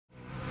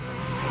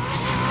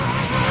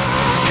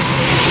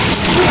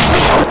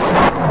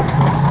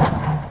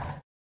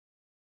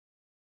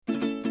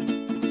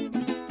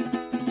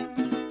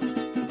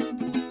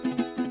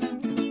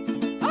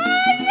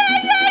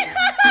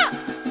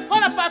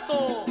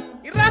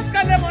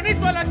Pégale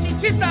bonito a la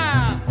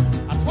chinchita.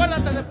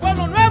 Acuérdate de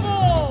Pueblo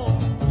Nuevo.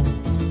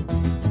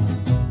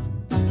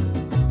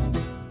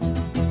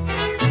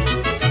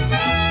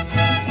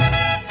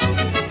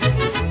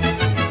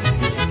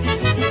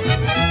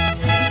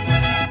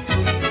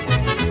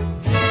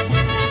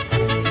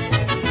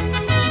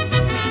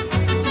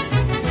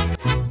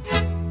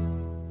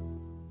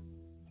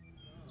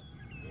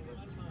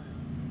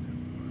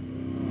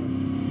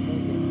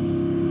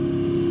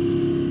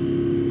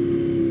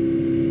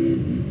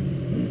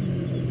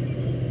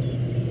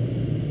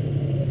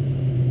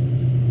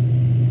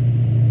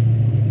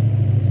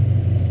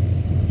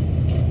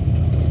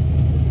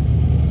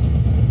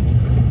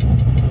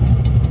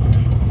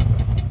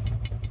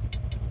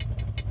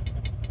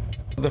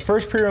 The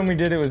first pre-run we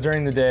did, it was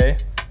during the day.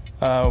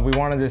 We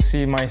wanted to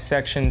see my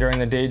section during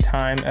the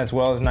daytime as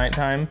well as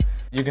nighttime.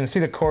 You can see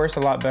the course a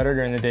lot better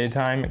during the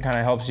daytime. It kind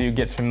of helps you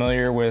get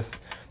familiar with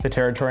the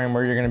territory and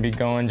where you're going to be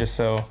going, just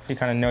so you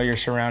kind of know your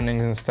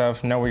surroundings and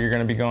stuff, know what you're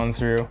going to be going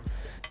through.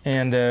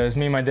 And as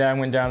me and my dad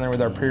went down there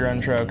with our pre-run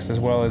trucks, as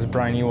well as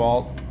Brian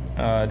Ewalt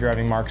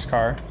driving Mark's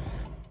car.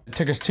 It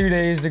took us 2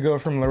 days to go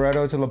from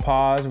Loretto to La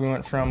Paz. We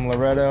went from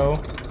Loretto,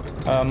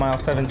 mile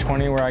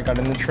 720 where I got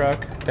in the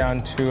truck, down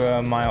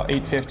to mile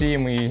 850,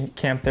 and we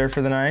camped there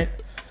for the night.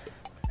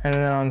 And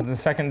then on the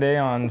second day,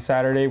 on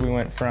Saturday, we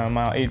went from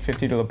mile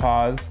 850 to La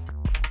Paz.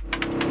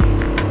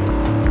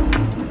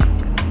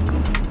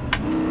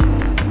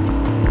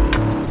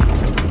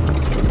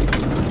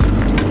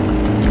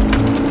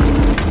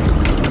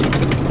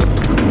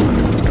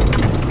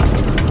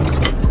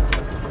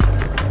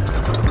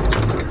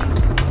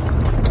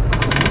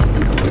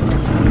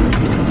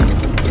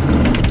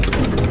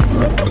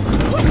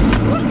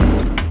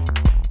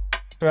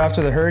 So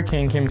after the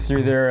hurricane came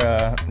through there,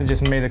 it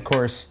just made the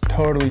course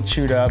totally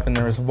chewed up, and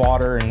there was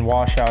water and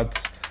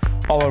washouts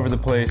all over the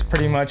place.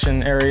 Pretty much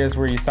in areas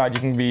where you thought you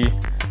can be,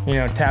 you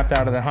know, tapped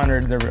out of the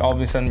 100, there would all of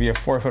a sudden be a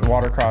 4-foot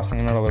water crossing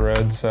in the middle of the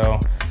road. So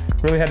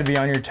really had to be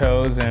on your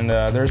toes, and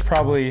there's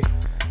probably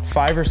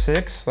 5 or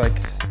 6,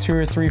 like 2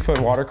 or 3 foot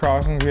water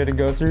crossings we had to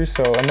go through.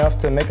 So enough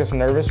to make us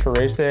nervous for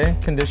race day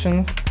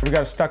conditions. We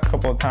got stuck a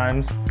couple of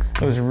times.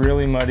 It was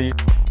really muddy.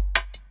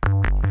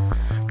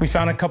 We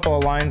found a couple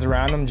of lines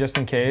around them just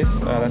in case.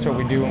 That's what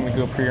we do when we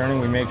go pre-running.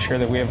 We make sure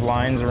that we have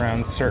lines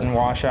around certain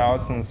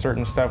washouts and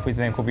certain stuff we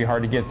think will be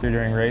hard to get through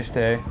during race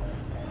day.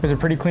 It was a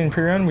pretty clean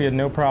pre-run. We had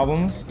no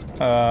problems.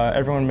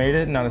 Everyone made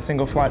it, not a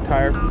single flat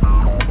tire.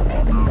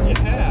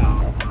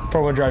 Yeah.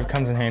 4-wheel drive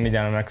comes in handy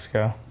down in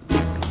Mexico.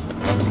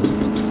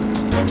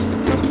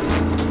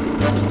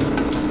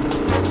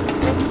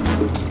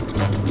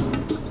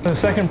 The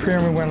second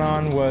pre-run we went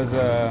on was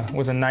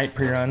a night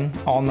pre-run,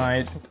 all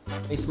night.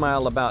 Race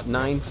mile about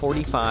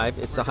 9:45.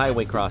 It's a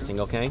highway crossing,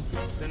 okay?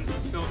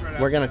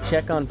 We're gonna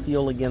check on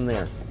fuel again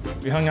there.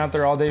 We hung out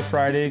there all day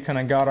Friday, kind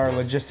of got our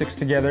logistics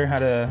together,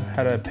 had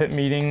a pit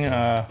meeting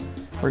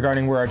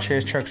regarding where our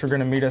chase trucks were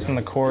gonna meet us in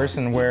the course,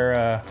 and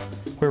where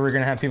we're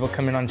gonna have people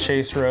come in on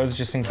chase roads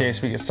just in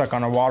case we get stuck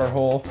on a water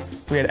hole.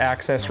 We had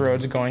access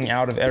roads going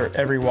out of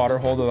every water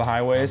hole to the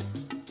highways.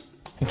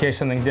 In case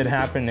something did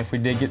happen, if we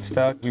did get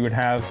stuck, we would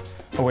have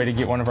a way to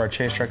get one of our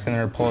chase trucks in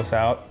there to pull us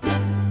out.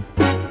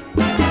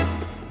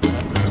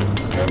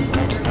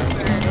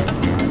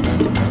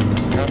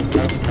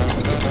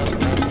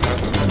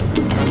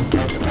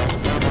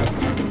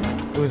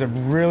 It was a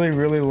really,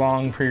 really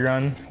long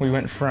pre-run. We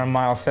went from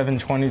mile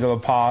 720 to La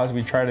Paz.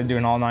 We tried to do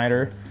an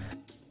all-nighter.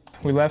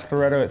 We left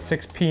Loretto at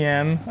 6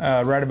 p.m.,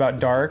 right about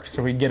dark,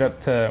 so we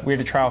had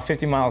to travel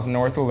 50 miles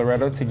north of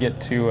Loretto to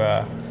get to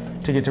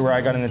where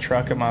I got in the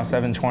truck at mile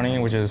 720,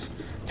 which is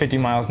 50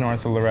 miles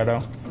north of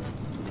Loretto.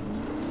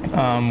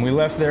 We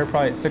left there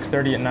probably at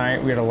 6:30 at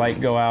night. We had a light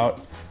go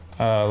out,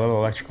 a little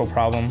electrical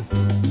problem.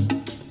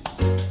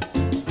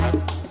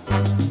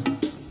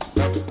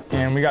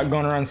 And we got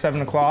going around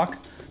 7 o'clock.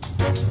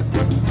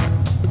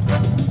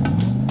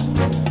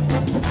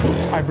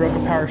 I broke a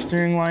power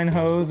steering line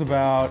hose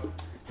about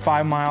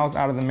 5 miles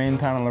out of the main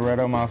town of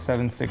Loretto, mile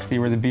 760,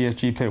 where the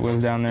BFG pit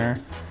was down there.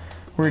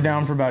 We were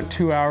down for about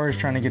 2 hours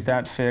trying to get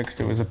that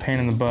fixed. It was a pain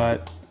in the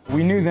butt.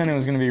 We knew then it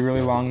was going to be a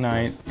really long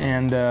night,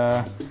 and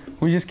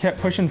we just kept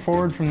pushing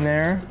forward from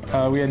there.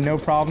 We had no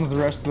problems the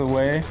rest of the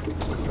way.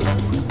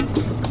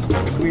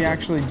 We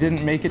actually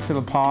didn't make it to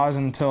the pause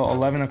until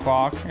 11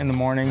 o'clock in the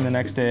morning the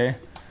next day.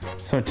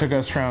 So it took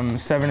us from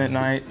 7 at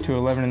night to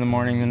 11 in the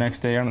morning the next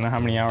day. I don't know how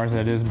many hours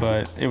that is,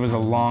 but it was a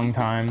long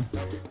time.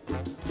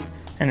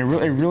 And it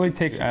really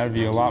takes out of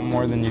you a lot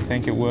more than you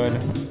think it would.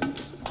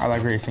 I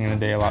like racing in the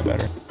day a lot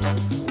better.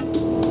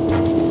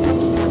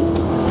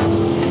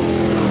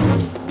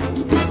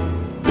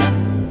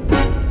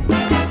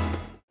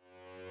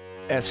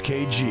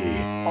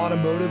 SKG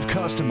Automotive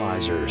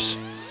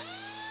Customizers.